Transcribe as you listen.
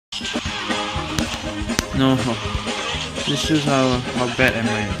No. This shows how bad am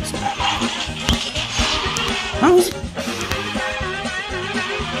I at this point. How is it?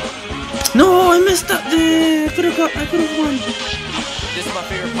 No, I messed up there. I could have won. This is my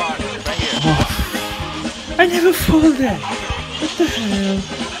favorite part, right here. Oh, I never fall there. What the hell?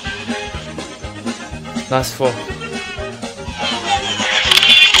 Last 4.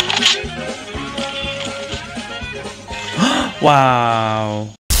 Wow.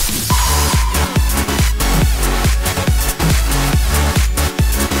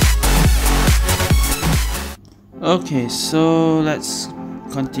 Okay, so let's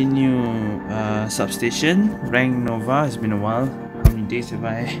continue. Substation, rank Nova. It's been a while. How many days have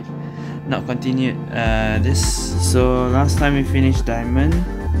I not continued this? So last time we finished Diamond,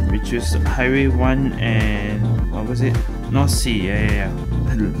 which was Highway 1 and what was it? North Sea. Yeah.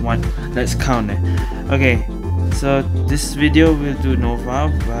 1. Let's count it. Okay, so this video will do Nova,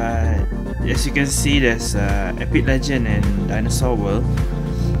 but as you can see, there's Epic Legend and Dinosaur World.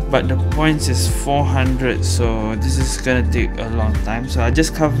 But the points is 400, so this is gonna take a long time. So I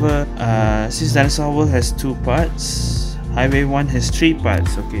just cover since Dinosaur World has 2 parts, Highway 1 has 3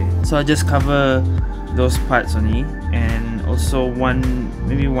 parts. Okay, so I just cover those parts only, and also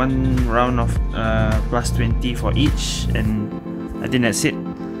maybe one round of plus 20 for each, and I think that's it.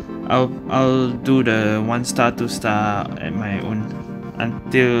 I'll do the 1 star, 2 star at my own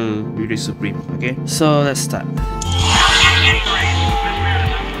until we reach Supreme. Okay, so let's start.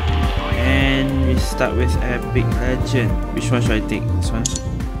 And we start with Epic Legend. Which one should I take? This one?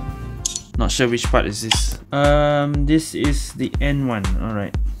 Not sure which part is this. This is the end one.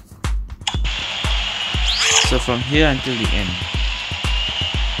 Alright. So from here until the end.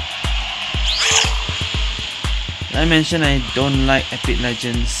 I mentioned I don't like Epic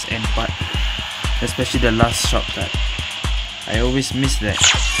Legends end part, especially the last shortcut. I always miss that,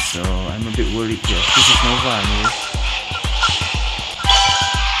 so I'm a bit worried here. This is Nova anyway.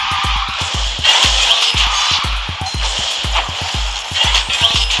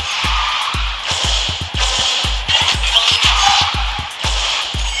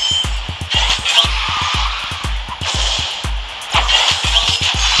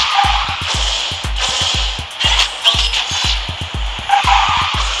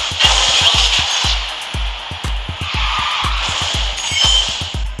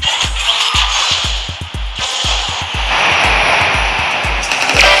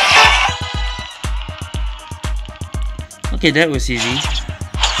 Okay, that was easy.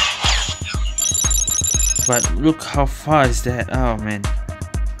 But look how far is that? Oh man.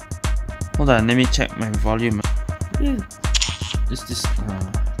 Hold on, let me check my volume. Is this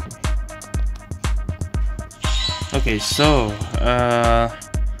okay, so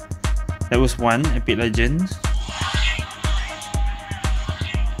that was 1 Epic Legends.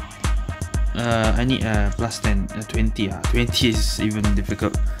 I need plus 10, 20. 20 is even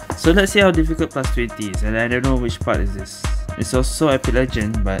difficult. So let's see how difficult plus 20 is, and I don't know which part is this. It's also Epic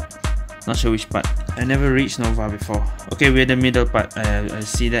Legend, but not sure which part. I never reached Nova before. Okay, we're the middle part. I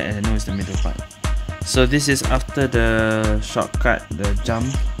see that and I know it's the middle part. So this is after the shortcut, the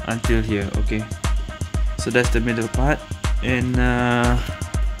jump until here. Okay, so that's the middle part, and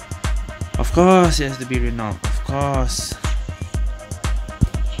of course it has to be Renault. Of course.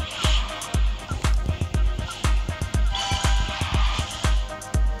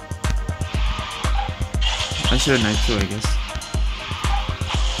 I should have nitro, I guess.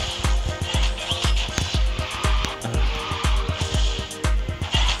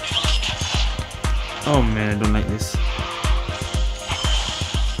 Oh man, I don't like this.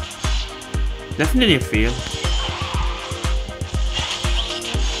 Definitely a fail.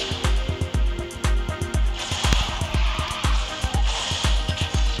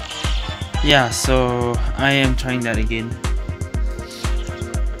 Yeah, so I am trying that again.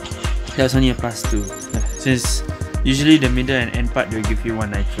 That's only a plus 2. Since usually the middle and end part will give you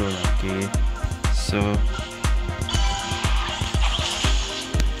 1 nitro. Okay, so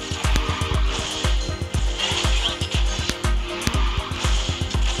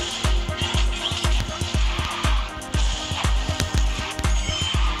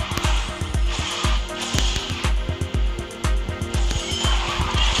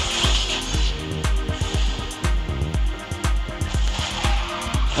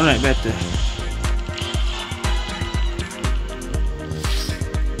alright, better.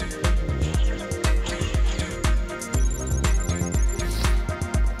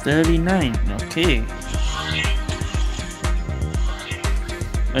 $39. Okay.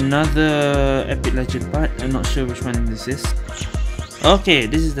 Another Epic Legend part. I'm not sure which one this is. Okay,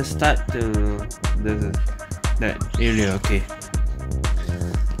 this is the start to that area. Okay.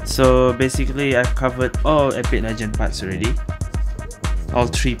 So basically I've covered all Epic Legend parts already. All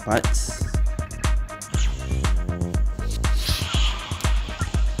 3 parts.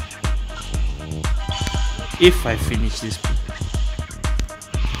 If I finish this.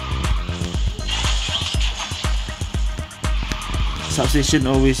 Substation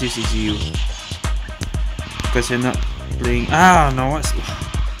always use ECU. Because you're not playing. Ah no, what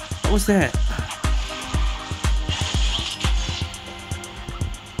was that?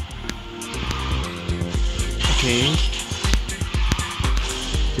 Okay.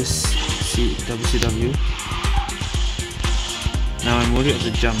 Just see WCW. Now I'm worried of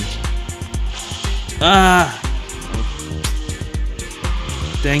the jump. Ah!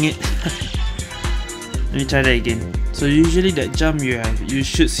 Dang it. Let me try that again. So usually that jump you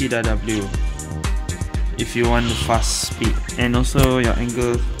should see the W if you want the fast speed, and also your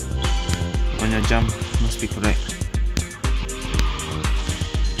angle on your jump must be correct.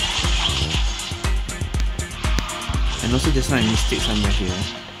 And also there's not a mistake somewhere here.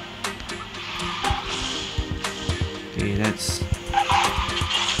 Okay, that's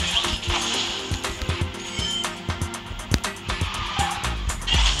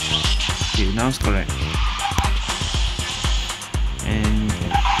okay, now it's correct. And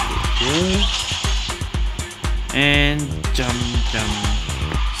here. And jump.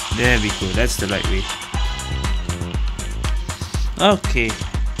 There we go, that's the right way. Okay.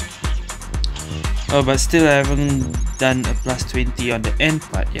 Oh, but still I haven't done a plus 20 on the end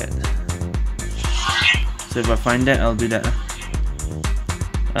part yet. So if I find that, I'll do that.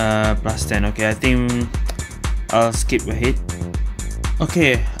 Plus 10. Okay, I think I'll skip ahead.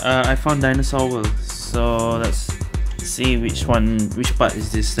 Okay, I found Dinosaur World. So let's see which part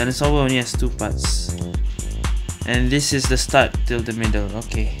is this. Dinosaur World only has 2 parts. And this is the start till the middle.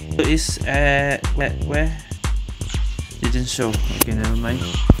 Okay. So it's at where? Didn't show. Okay, never mind.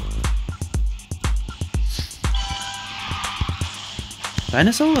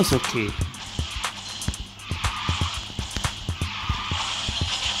 Dinosaur was okay.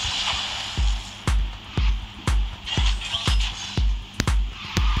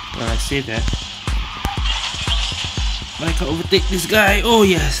 Well, I saved that. But I can overtake this guy. Oh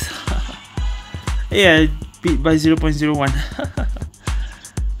yes. Yeah, beat by 0.01.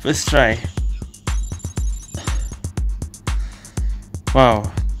 First try.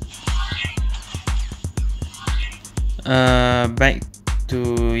 Wow.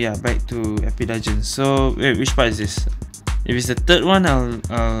 Back to Epic Legends. So wait, which part is this? If it's the third one,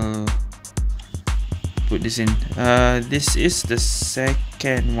 I'll put this in. This is the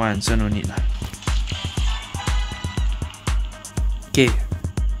second one, so no need lah. Okay.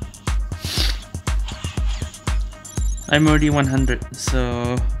 I'm already 100,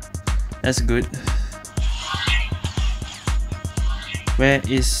 so that's good. Where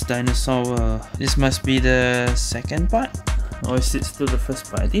is Dinosaur World? This must be the second part? Or is it still the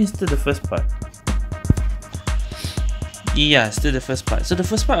first part? I think it's still the first part. Yeah, still the first part. So the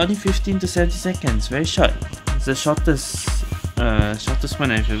first part only 15 to 70 seconds. Very short. It's the shortest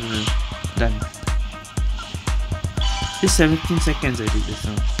one I've ever done. It's 17 seconds I did this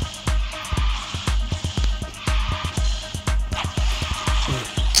one.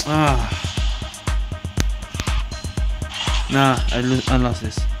 Nah, I lost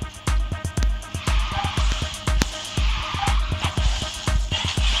this.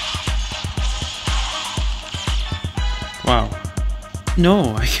 Wow.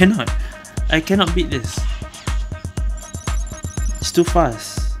 No, I cannot beat this. It's too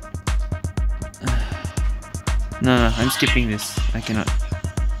fast. No, I'm skipping this. I cannot.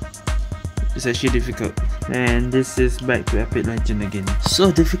 It's actually difficult. And this is back to Epic Legend again.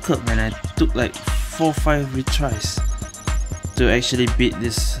 So difficult, man. I took like 4 or 5 retries to actually beat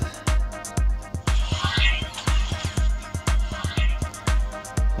this.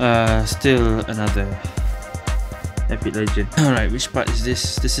 Still another Epic Legend. Alright, which part is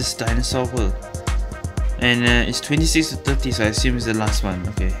this? This is Dinosaur World. And it's 26 to 30, so I assume it's the last one.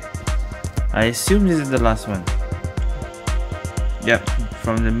 Okay. I assume this is the last one. Yep,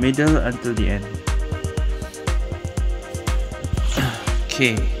 from the middle until the end.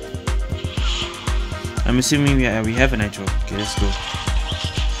 Okay. I'm assuming we have a nitro. Okay, let's go.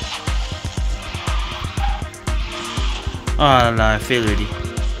 Ah, I failed already.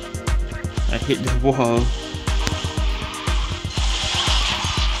 I hit the wall.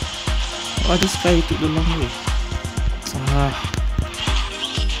 Oh, this guy took the long way.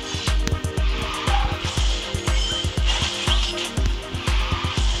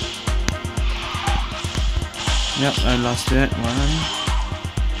 Yep, I lost that one.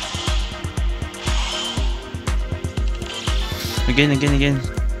 Again.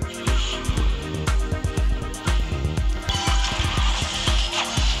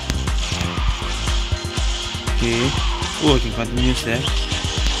 Okay. Oh, I can continue there.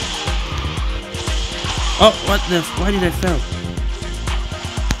 Oh, what the? Why did I fail?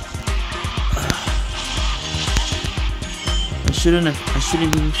 I shouldn't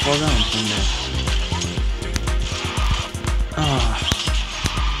even fall down from there.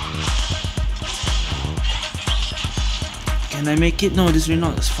 Can I make it? No, this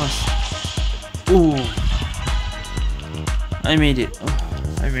Renault is fast. Oh, I made it. Oh,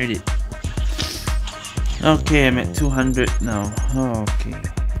 I made it. Okay, I'm at 200 now. Oh, okay.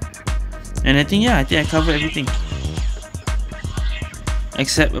 And I think I covered everything.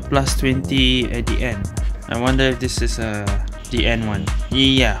 Except a plus 20 at the end. I wonder if this is the end one.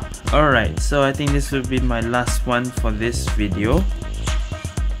 Yeah. Alright, so I think this will be my last one for this video.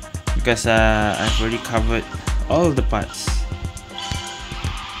 Because I've already covered all the parts.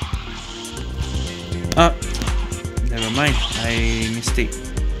 Never mind. I mistake.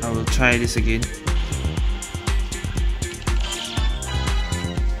 I will try this again.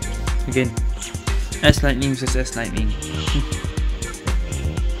 Again, S-Lightning versus S-Lightning.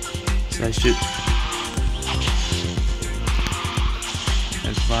 So I should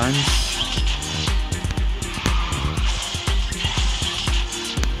advance.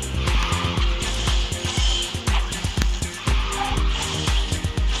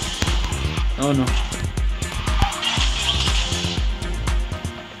 Oh no.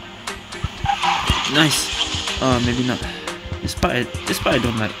 Nice. Oh, maybe not. This part I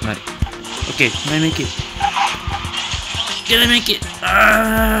don't like. Okay, can I make it? Can I make it?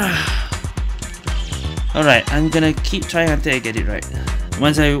 Alright, I'm gonna keep trying until I get it right.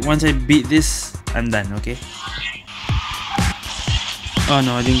 Once I beat this, I'm done, okay? Oh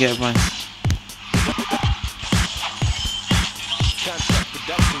no, I didn't get advanced.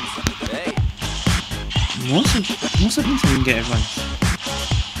 Most of these I didn't get advanced.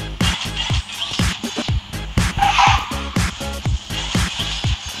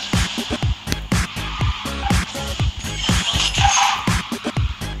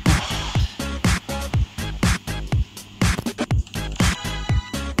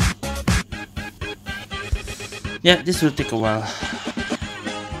 Yeah, this will take a while.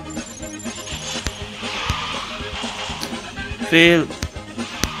 Fail.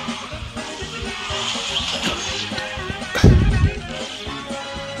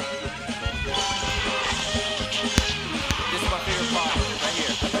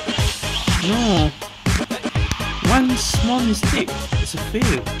 No. One small mistake. It's a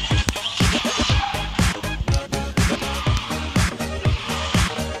fail.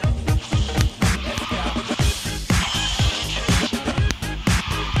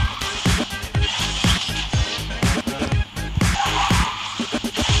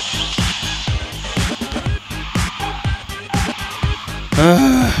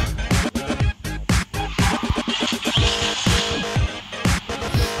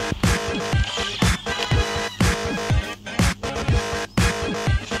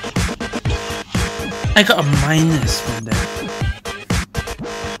 I got a minus from that.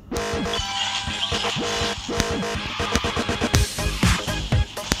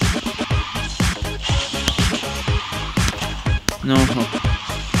 No.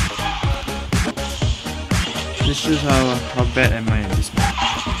 This shows how bad am I at this match.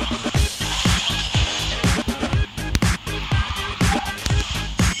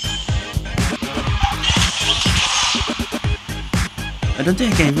 I don't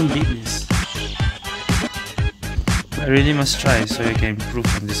think I can even beat this. I really must try so I can improve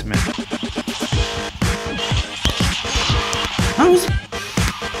on this map. How is it?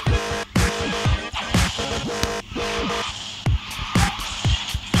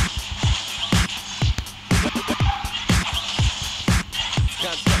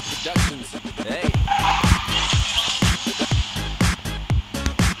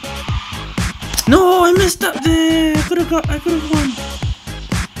 No, I messed up there. I could have won.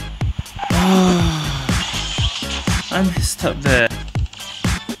 I messed up there.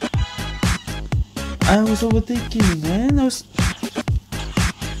 I was overtaking, man. I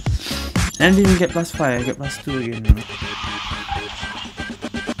didn't even get plus 5. I get plus 2 again.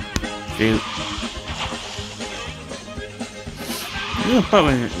 Fail. The part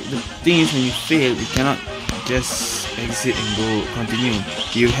when the thing is, when you fail, you cannot just exit and go continue.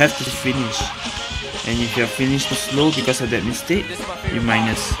 You have to finish. And if you are finished too slow because of that mistake, you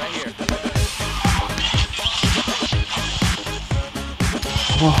minus.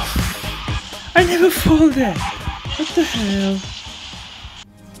 Oh, I never fall there. What the hell?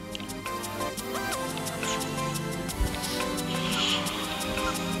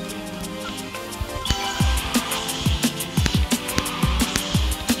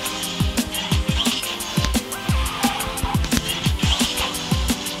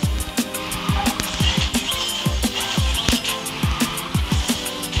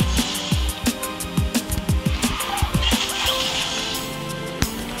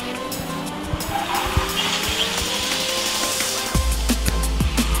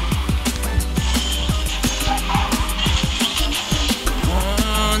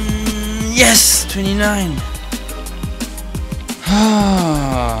 Yes! 29!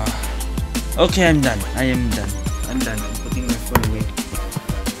 Okay, I'm done. I am done. I'm done. I'm putting my phone away.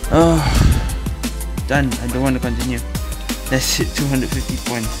 Oh, done. I don't want to continue. That's it. 250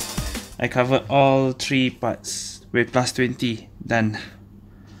 points. I covered all 3 parts with plus 20. Done.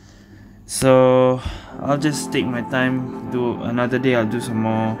 So I'll just take my time. Do another day. I'll do some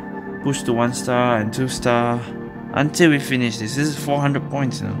more. Push to 1 star and 2 star until we finish this. This is 400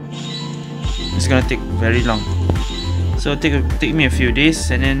 points now. It's gonna take very long. So take me a few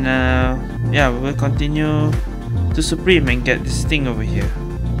days, and then yeah, we'll continue to Supreme and get this thing over here.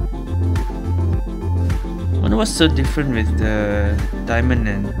 Wonder what's so different with the diamond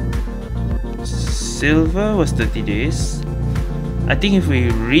and silver was 30 days. I think if we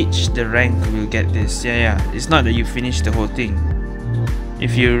reach the rank, we'll get this. Yeah, it's not that you finish the whole thing.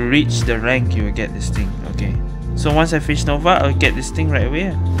 If you reach the rank, you will get this thing. Okay. So once I finish Nova, I'll get this thing right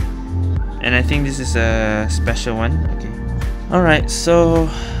away. And I think this is a special one. Okay. Alright, so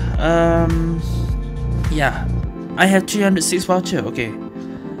yeah, I have 306 voucher. Okay.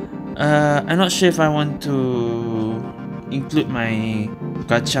 I'm not sure if I want to include my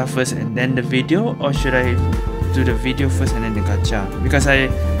gacha first and then the video, or should I do the video first and then the gacha? Because I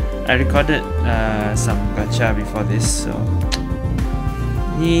recorded some gacha before this, so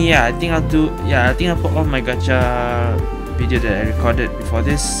yeah, I think I'll do. Yeah, I think I'll put all my gacha video that I recorded before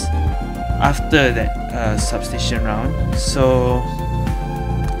this after that substation round. So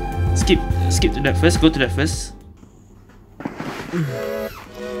skip to that first. Go to that first.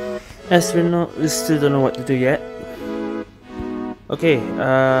 As Renault, we still don't know what to do yet. Okay,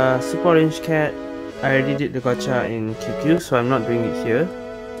 Super Orange Cat. I already did the gacha in QQ, so I'm not doing it here.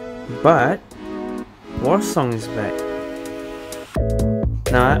 But Warsong is back.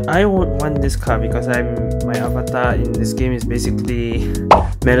 Now I won't want this car because my avatar in this game is basically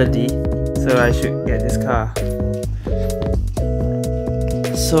Melody, so I should get this car.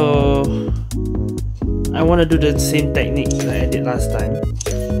 So I want to do the same technique that I did last time.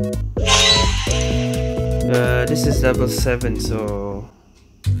 This is level 7, so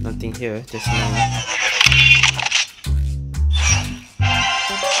nothing here, just 9.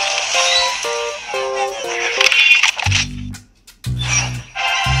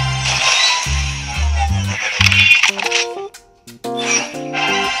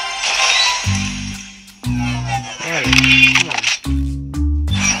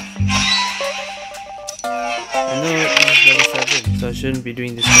 I shouldn't be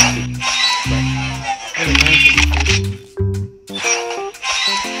doing this technique, but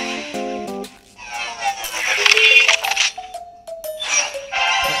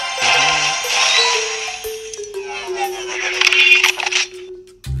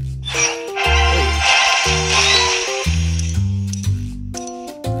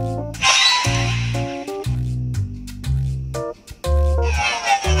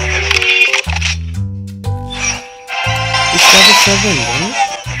level 7, right?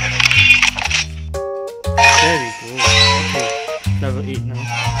 Very cool. Okay, level 8 now.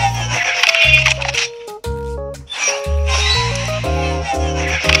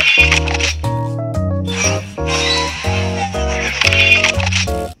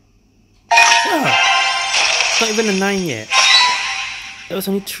 Ah, it's not even a 9 yet. That was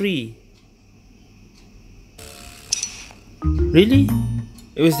only 3. Really?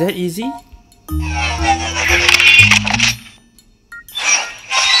 It was that easy?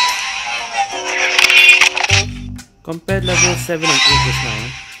 Compared level 7 and 8 just now,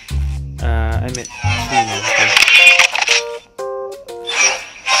 I'm at 3 now.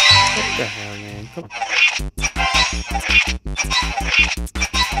 What the hell, man? Come on.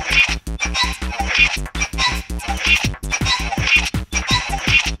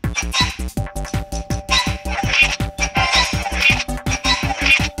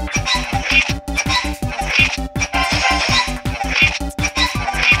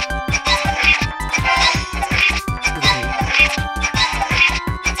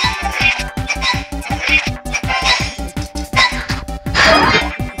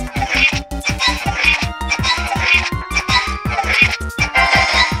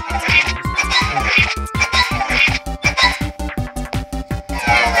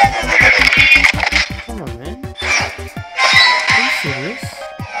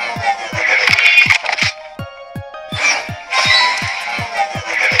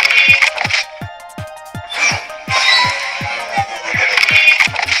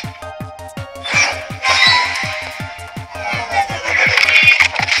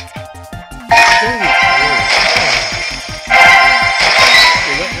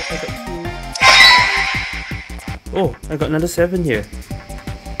 Oh, I got another 7 here.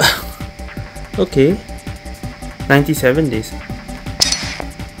 Okay, 97 days.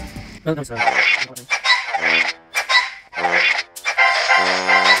 Welcome, sir.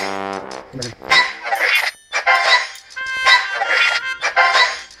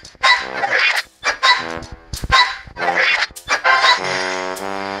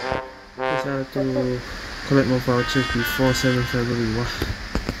 Just have to collect more vouchers before 7 February. Wow.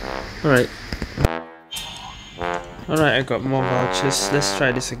 Alright. Alright, I got more vouchers. Let's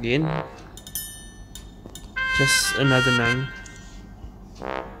try this again. Just another 9.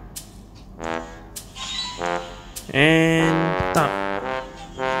 And tap.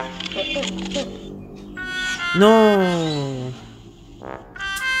 No.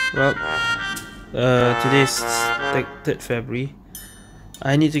 Well, today's 3rd February.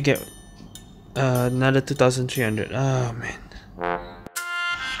 I need to get another 2,300. Oh man.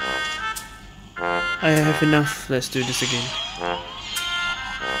 I have enough. Let's do this again.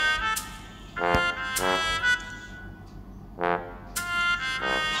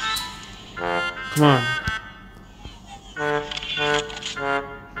 Come on.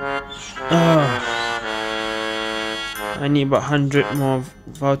 I need about 100 more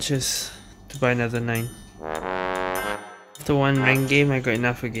vouchers to buy another 9. After one rank game, I got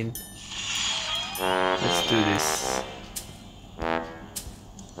enough again. Let's do this.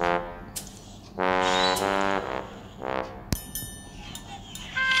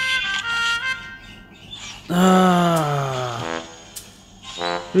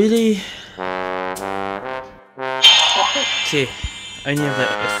 Really? Okay, I only have like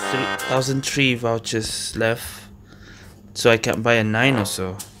 1,003 vouchers left, so I can't buy a 9 or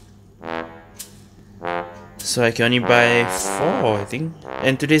so. So I can only buy 4, I think.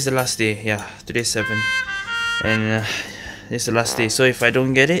 And today's the last day. Yeah, today's 7, and it's the last day. So if I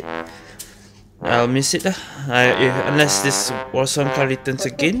don't get it, I'll miss it. Unless this Warsong car returns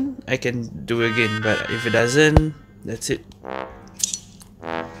again, I can do it again. But if it doesn't, that's it.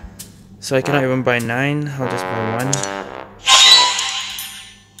 So I cannot even buy 9. I'll just buy 1.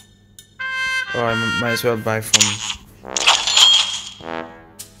 Or I might as well buy from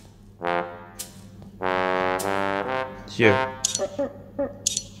here.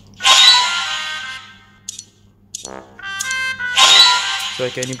 So I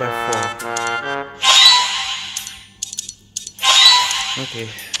can only buy 4. Okay.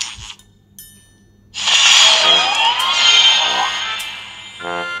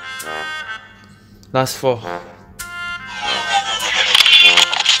 Last 4.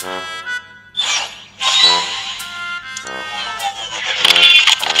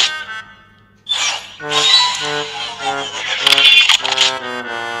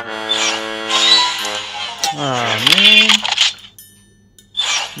 Man.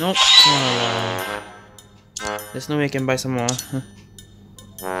 Nope. There's no way I can buy some more.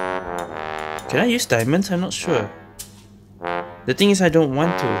 Can I use diamonds? I'm not sure. The thing is, I don't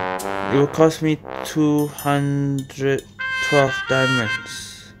want to. It will cost me 212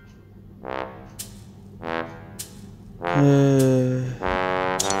 diamonds.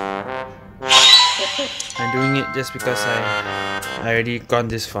 I'm doing it just because I already gone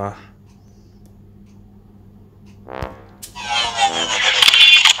this far.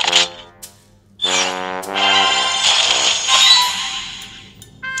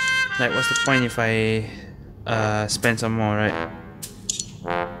 Like, what's the point if I spend some more, right?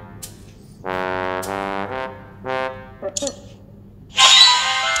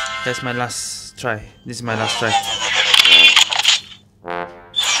 That's my last try. This is my last try.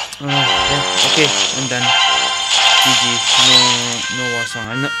 Yeah, okay, I'm done. GG. No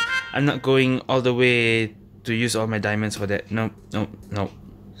Warsong. I'm not going all the way to use all my diamonds for that. Nope. Somehow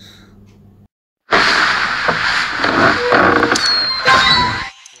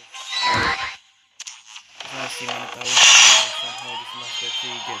this last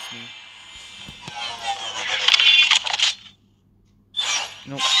battery gets me.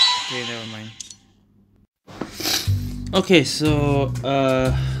 Nope. Okay, never mind. Okay, so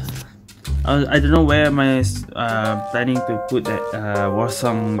I don't know where am I planning to put that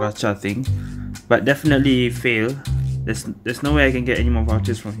Warsong gacha thing, but definitely fail. There's no way I can get any more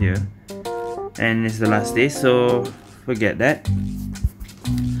vouchers from here, and it's the last day, so forget that.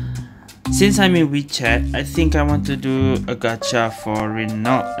 Since I'm in WeChat, I think I want to do a gacha for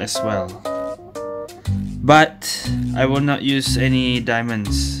Renault as well. But I will not use any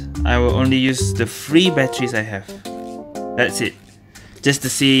diamonds. I will only use the free batteries I have. That's it. Just to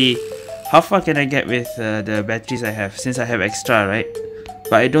see how far can I get with the batteries I have, since I have extra, right?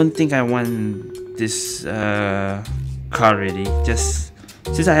 But I don't think I want this car already. Just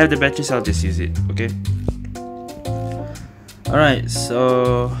since I have the batteries, I'll just use it. Okay. Alright,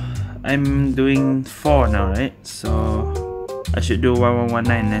 so I'm doing 4 now, right? So I should do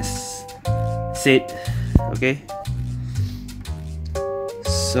 1119 as said. Okay.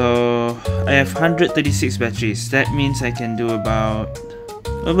 So I have 136 batteries. That means I can do about.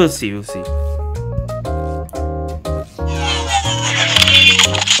 Well, we'll see. We'll see.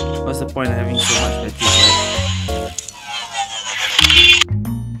 What's the point of having so much batteries,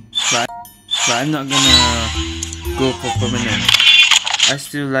 right? But I'm not gonna go for permanent. I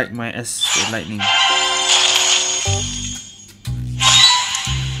still like my S Lightning.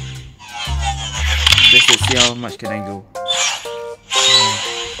 Just to see how much can I go.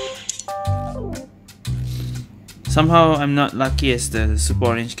 Somehow I'm not lucky as the Super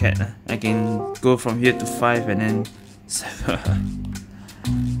Orange Cat. I can go from here to 5 and then 7.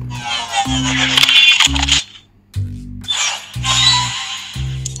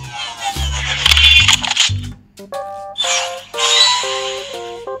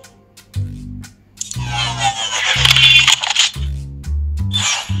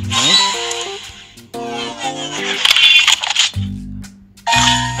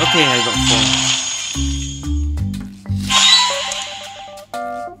 Okay, I got 4.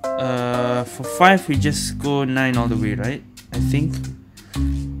 For 5 we just go 9 all the way, right? I think.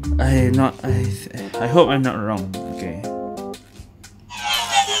 I hope I'm not wrong. Okay.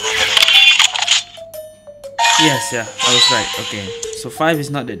 Yes, yeah, I was right. Okay. So 5 is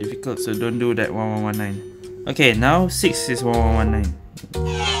not that difficult, so don't do that 1119. Okay, now 6 is 1119.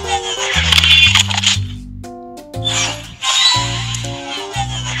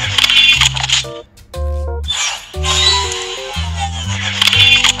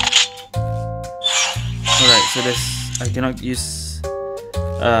 So I cannot use.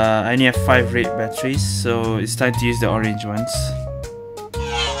 I only have 5 red batteries, so it's time to use the orange ones.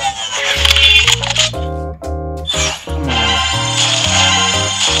 Come on.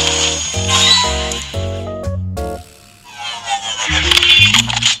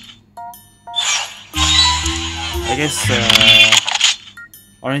 I guess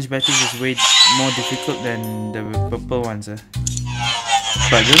orange batteries is way more difficult than the purple ones.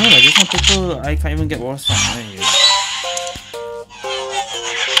 But I don't know, like this one purple, I can't even get Warsong.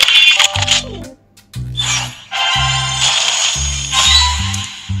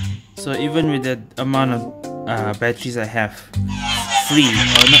 So even with the amount of batteries I have free,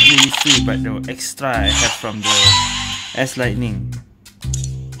 or not really free, but the extra I have from the S Lightning,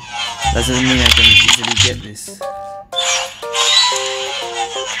 doesn't mean I can easily get this.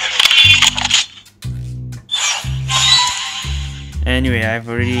 Anyway, I've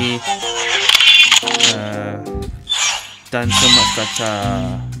already done so much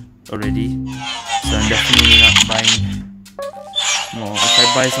gacha already, so I'm definitely not buying more. If I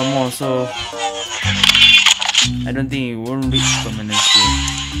buy some more, so I don't think it won't reach permanent still.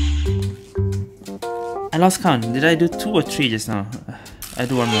 I lost count. Did I do 2 or 3 just now? I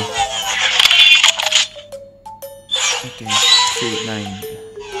do one more. Okay, 3, 9.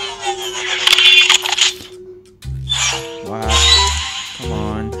 Wow. Come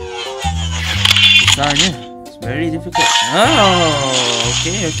on. It's very difficult. Oh,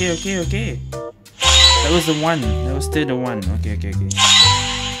 okay. That was the 1. That was still the 1. Okay.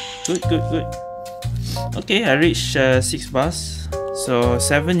 Good. Okay, I reached 6 bars. So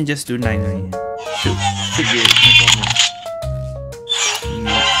 7, you just do 9 only. Should be it, no problem.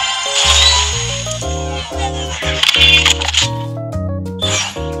 No.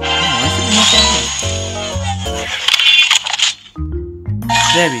 Oh, I should be no problem.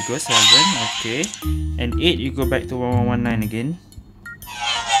 There we go, 7, okay. And 8, you go back to 1119 again.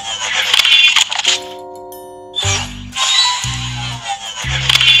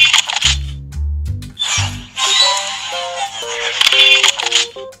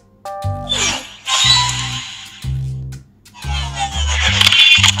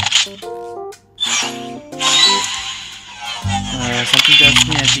 Something tells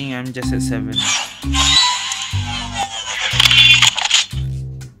me I think I'm just at 7.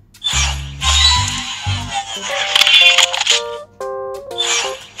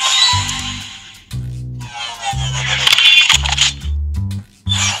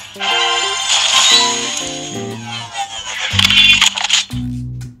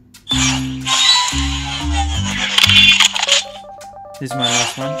 This is my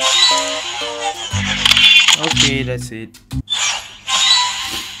last one. Okay, that's it.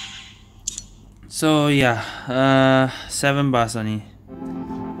 So yeah, 7 bars only.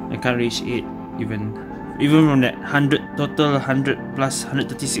 I can't reach 8 even from that 100 total 100 plus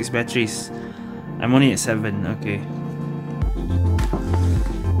 136 batteries. I'm only at 7. Okay.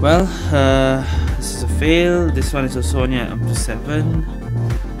 Well, this is a fail. This one is also only up to 7.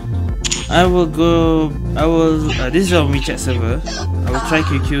 I will this is on WeChat server. I will try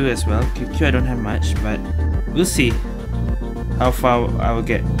QQ as well. QQ I don't have much, but we'll see how far I will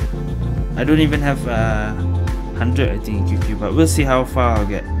get. I don't even have 100 I think in QQ, but we'll see how far I'll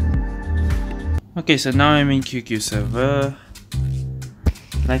get. Okay, so now I'm in QQ server.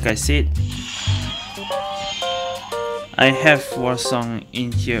 Like I said, I have Warsong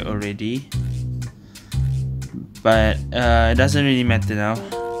in here already, but it doesn't really matter now.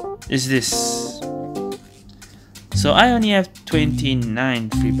 Is this? So I only have 29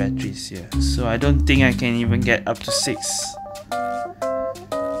 free batteries here, so I don't think I can even get up to 6.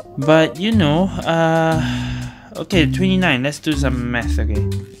 But you know, okay, 29. Let's do some math. Okay,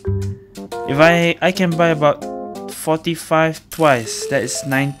 if I can buy about 45 twice, that is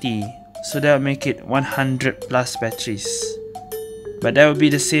 90. So that will make it 100 plus batteries. But that would be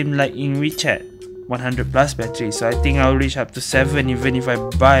the same like in WeChat, 100 plus batteries. So I think I'll reach up to 7 even if I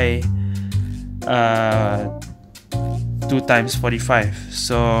buy 2 times 45.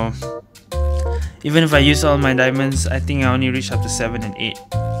 So even if I use all my diamonds, I think I only reach up to 7 and 8.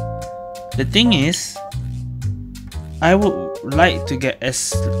 The thing is, I would like to get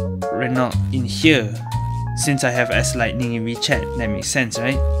S Renault in here since I have S Lightning in WeChat. That makes sense,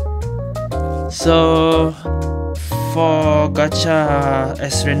 right? So for gacha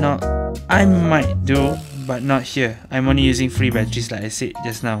S Renault, I might do, but not here. I'm only using free batteries like I said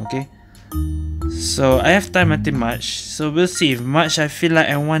just now, okay? So I have time until March, so we'll see. If March I feel like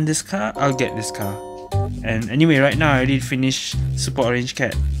I want this car, I'll get this car. And anyway, right now I already finished Super Orange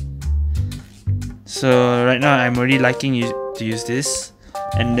Cat. So right now I'm already liking to use this.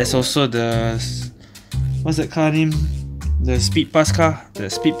 And there's also the, what's that car name? The Speed Pass car. The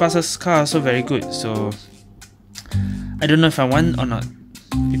Speed Passes car also very good. So I don't know if I want or not.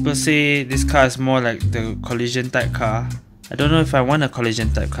 People say this car is more like the collision type car. I don't know if I want a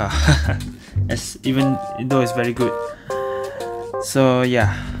collision type car. As even though it's very good. So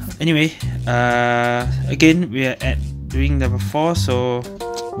yeah. Anyway, again we are at doing level 4, so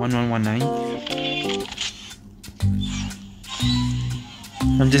 1119.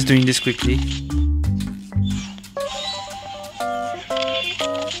 I'm just doing this quickly.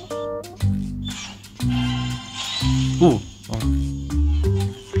 Ooh. Oh.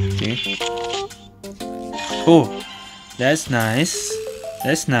 Okay. Oh, that's nice.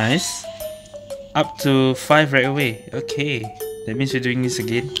 That's nice. Up to 5 right away. Okay, that means we're doing this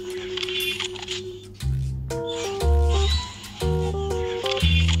again.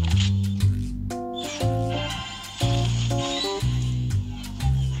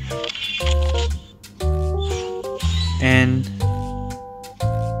 And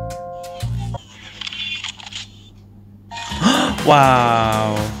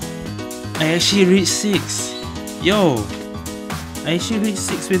wow, I actually reached 6. Yo, I actually reached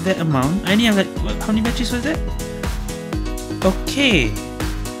 6 with that amount. I only have like, what, how many batteries was that? Okay.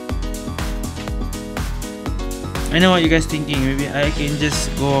 I know what you guys thinking. Maybe I can just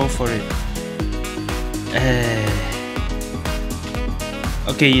go for it.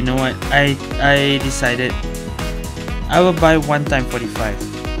 Okay, you know what? I decided I will buy one time 45.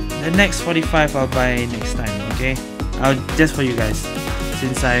 The next 45 I'll buy next time. Okay, I'll just for you guys,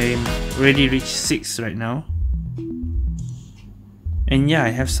 since I'm already reached 6 right now. And yeah, I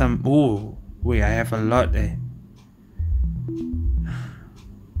have some. Oh wait, I have a lot there.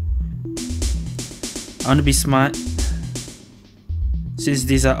 I want to be smart. Since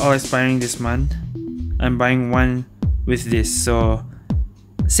these are all expiring this month, I'm buying one with this. So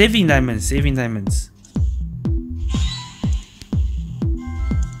saving diamonds, saving diamonds.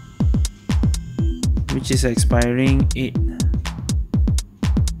 Which is expiring 8.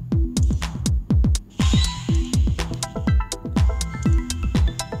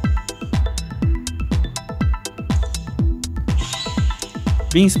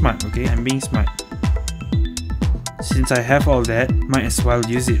 Being smart, okay? I'm being smart. Since I have all that, might as well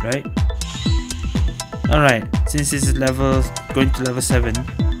use it, right? Alright, since it's level, going to level 7.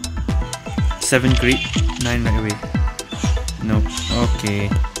 7 grid, 9 right away. Nope, okay.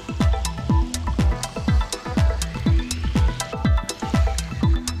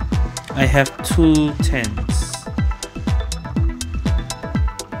 I have 2 10s.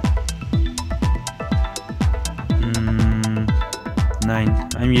 9.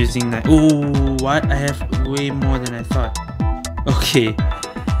 I'm using 9. Oh, what? I have way more than I thought. Okay.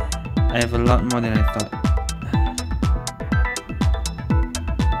 I have a lot more than I thought.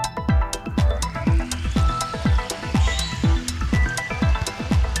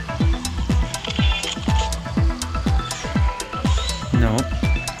 No.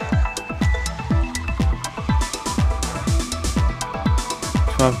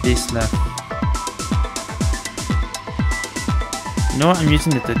 12 days left. You know what? I'm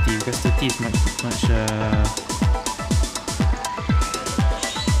using the 30 because 30 is much.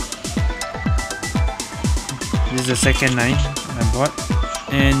 This is the second 9 I bought,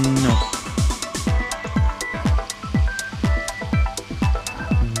 and no.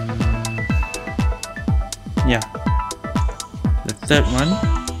 Yeah, the third one.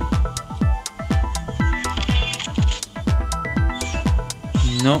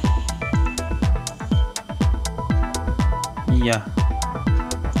 No. Yeah.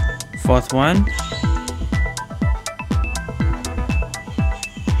 Fourth one.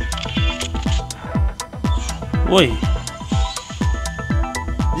 Oi.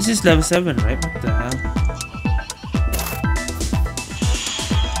 This is level 7, right? What the hell?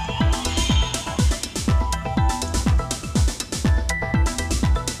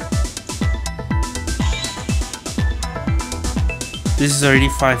 This is already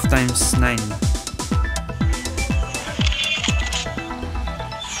 5 times 9.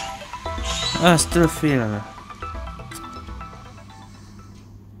 Ah, still fail.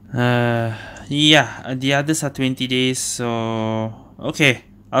 Yeah, the others are 20 days, so okay,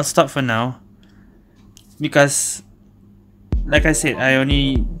 I'll stop for now. Because, like I said, I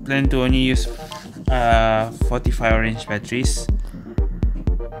only plan to use 45 orange batteries.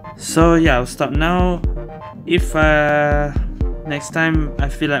 So yeah, I'll stop now. If next time I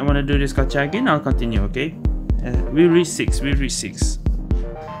feel like I want to do this gacha again, I'll continue, okay? We reach 6,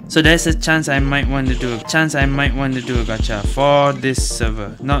 So there's a chance I might want to do a gacha for this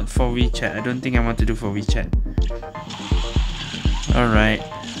server, not for WeChat. I don't think I want to do for WeChat. Alright.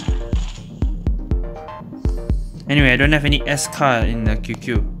 Anyway, I don't have any S car in the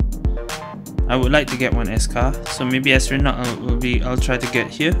QQ. I would like to get one S car, so maybe as Renault I'll try to get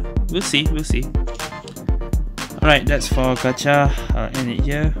here. We'll see. Alright, that's for gacha. I'll end it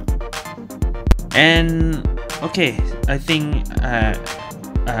here. And okay, I think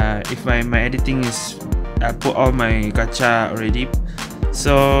if my editing is, I put all my gacha already.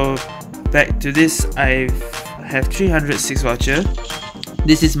 So back to this, I have 306 voucher.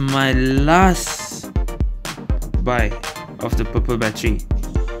 This is my last buy of the purple battery.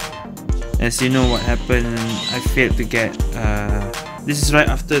 As you know what happened, I failed to get this is right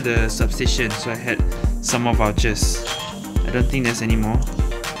after the substation, so I had some more vouchers. I don't think there's any more.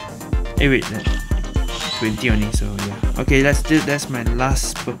 Hey wait, 20 only, so yeah. Okay, that's my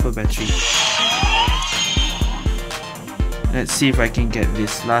last purple battery. Let's see if I can get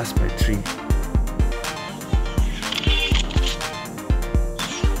this last battery.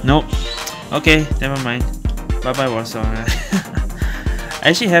 Nope. Okay, never mind. Bye bye Warsong. I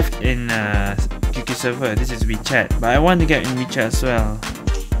actually have in QQ server. This is WeChat, but I want to get in WeChat as well.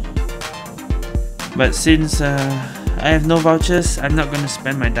 But since I have no vouchers, I'm not gonna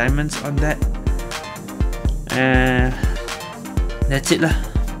spend my diamonds on that. That's it lah.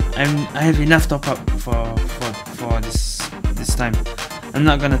 I have enough top up for this time. I'm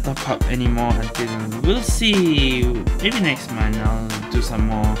not gonna top up anymore until, we'll see, maybe next month I'll do some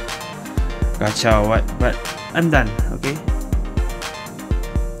more gacha or what, but I'm done, okay?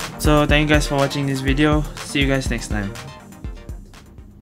 So thank you guys for watching this video. See you guys next time.